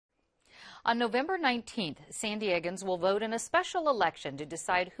On November 19th, San Diegans will vote in a special election to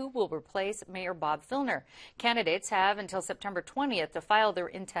decide who will replace Mayor Bob Filner. Candidates have until September 20th to file their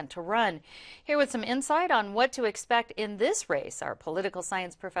intent to run. Here with some insight on what to expect in this race are political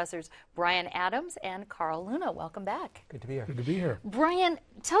science professors Brian Adams and Carl Luna. Welcome back. Good to be here. Good to be here. Brian,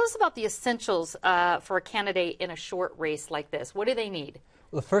 tell us about the essentials for a candidate in a short race like this. What do they need?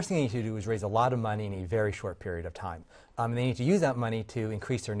 Well, the first thing they need to do is raise a lot of money in a very short period of time. They need to use that money to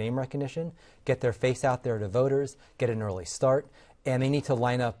increase their name recognition, get their face out there to voters, get an early start, and they need to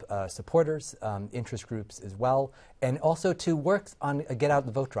line up supporters, interest groups as well, and also to work on a get out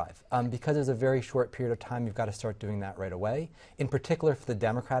the vote drive. Because there's a very short period of time, you've got to start doing that right away. In particular for the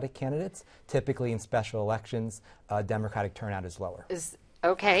Democratic candidates, typically in special elections, Democratic turnout is lower.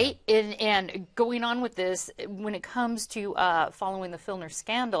 Okay, and going on with this, when it comes to following the Filner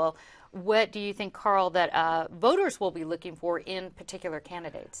scandal, what do you think, Carl, that voters will be looking for in particular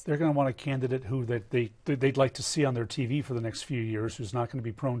candidates? They're going to want a candidate who they'd like to see on their TV for the next few years, who's not going to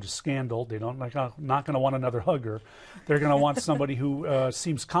be prone to scandal. They're not going to want another hugger. They're going to want somebody who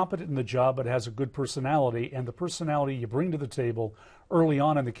seems competent in the job but has a good personality, and the personality you bring to the table early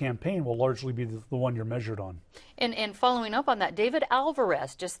on in the campaign will largely be the one you're measured on. And following up on that, David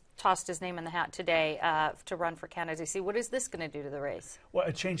Alvarez just tossed his name in the hat today to run for candidacy. What is this going to do to the race? Well,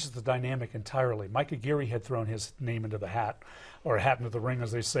 it changes the dynamic entirely. Mike Aguirre had thrown his name into the hat, or a hat into the ring,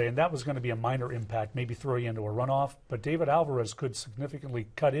 as they say, and that was going to be a minor impact, maybe throw you into a runoff. But David Alvarez could significantly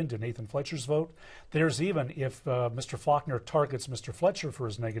cut into Nathan Fletcher's vote. There's even, if Mr. Faulkner targets Mr. Fletcher for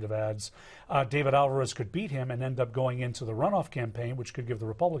his negative ads, David Alvarez could beat him and end up going into the runoff campaign, which could give the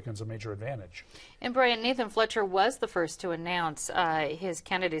Republicans a major advantage. And Brian, Nathan Fletcher was the first to announce his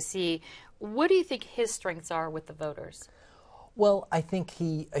candidacy. What do you think his strengths are with the voters? Well, I think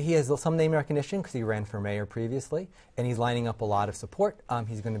he has some name recognition because he ran for mayor previously, and he's lining up a lot of support.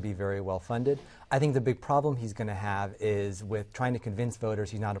 He's going to be very well funded. I think the big problem he's going to have is with trying to convince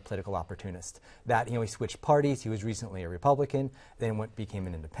voters he's not a political opportunist. That, he switched parties. He was recently a Republican, then became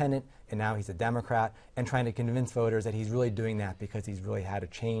an independent, and now he's a Democrat, and trying to convince voters that he's really doing that because he's really had a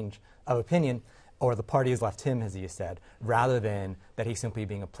change of opinion, or the party has left him, as he has said, rather than that he's simply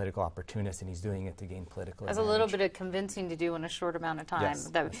being a political opportunist and he's doing it to gain political advantage. That's a little bit of convincing to do in a short amount of time. Yes,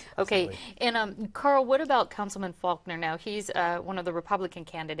 Okay, absolutely. And Carl, what about Councilman Faulkner now? He's one of the Republican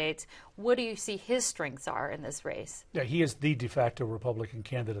candidates. What do you see his strengths are in this race? Yeah, he is the de facto Republican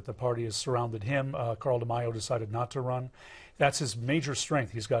candidate. The party has surrounded him. Carl DeMaio decided not to run. That's his major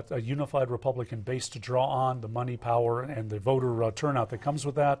strength. He's got a unified Republican base to draw on, the money, power, and the voter turnout that comes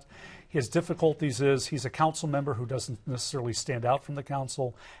with that. His difficulties is he's a council member who doesn't necessarily stand out from the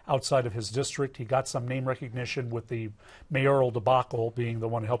council outside of his district. He got some name recognition with the mayoral debacle being the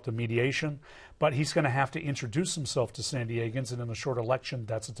one who helped the mediation, but he's going to have to introduce himself to San Diegans, and in a short election,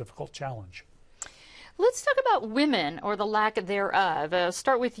 that's a difficult challenge. Let's talk about women, or the lack thereof.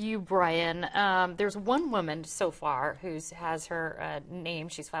 Start with you, Brian. There's one woman so far who has her name.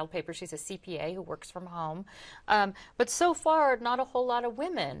 She's filed papers. She's a CPA who works from home. But so far, not a whole lot of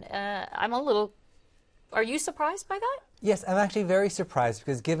women. Are you surprised by that? Yes, I'm actually very surprised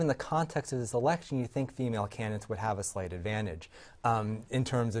because given the context of this election, you think female candidates would have a slight advantage in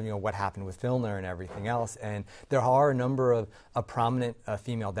terms of what happened with Filner and everything else. And there are a number of prominent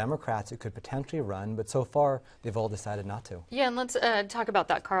female Democrats who could potentially run, but so far they've all decided not to. Yeah, and let's talk about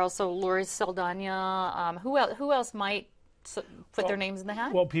that, Carl. So Lori Saldana, who else might put their names in the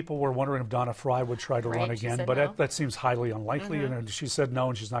hat? Well, people were wondering if Donna Fry would try to run again, but no. that seems highly unlikely. And she said no,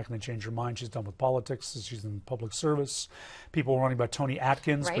 and she's not going to change her mind. She's done with politics. She's in public service. People were wondering about Toni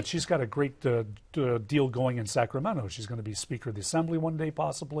Atkins, but she's got a great deal going in Sacramento. She's going to be Speaker of the Assembly one day,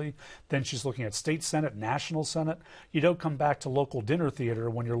 possibly. Then she's looking at state Senate, national Senate. You don't come back to local dinner theater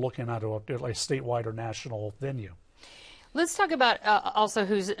when you're looking at a statewide or national venue. Let's talk about also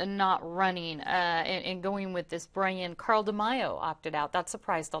who's not running and going with this. Brian, Carl DeMaio opted out. That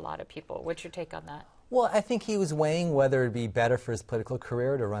surprised a lot of people. What's your take on that? Well, I think he was weighing whether it would be better for his political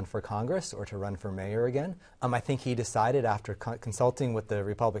career to run for Congress or to run for mayor again. I think he decided after consulting with the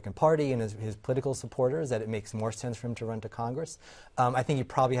Republican Party and his political supporters that it makes more sense for him to run to Congress. I think he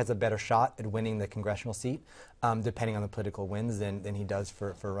probably has a better shot at winning the congressional seat, depending on the political winds, than he does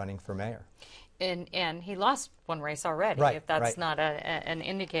for running for mayor. And he lost one race already, if that's not an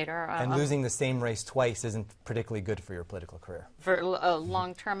indicator. And losing the same race twice isn't particularly good for your political career. For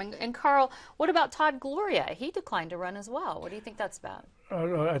long term. And Carl, what about Todd Gloria? He declined to run as well. What do you think that's about?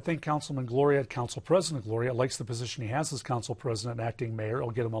 I think Councilman Gloria, Council President Gloria, likes the position he has as Council President and acting mayor. It'll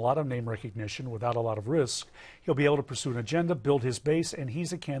get him a lot of name recognition without a lot of risk. He'll be able to pursue an agenda, build his base, and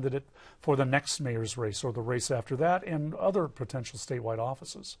he's a candidate for the next mayor's race or the race after that and other potential statewide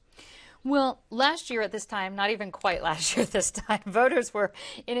offices. Well, last year at this time, not even quite last year at this time, voters were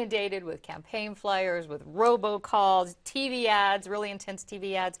inundated with campaign flyers, with robocalls, TV ads, really intense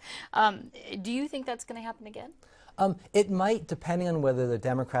TV ads. Do you think that's going to happen again? It might, depending on whether the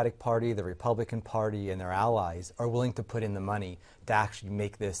Democratic Party, the Republican Party, and their allies are willing to put in the money to actually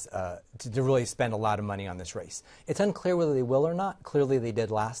make this, to really spend a lot of money on this race. It's unclear whether they will or not. Clearly they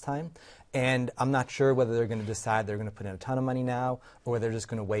did last time. And I'm not sure whether they're going to decide they're going to put in a ton of money now or whether they're just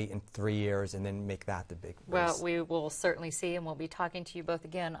going to wait in 3 years and then make that the big race. Well, we will certainly see, and we'll be talking to you both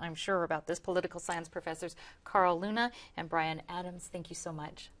again, I'm sure, about this. Political science professors Carl Luna and Brian Adams, thank you so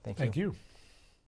much. Thank you. Thank you.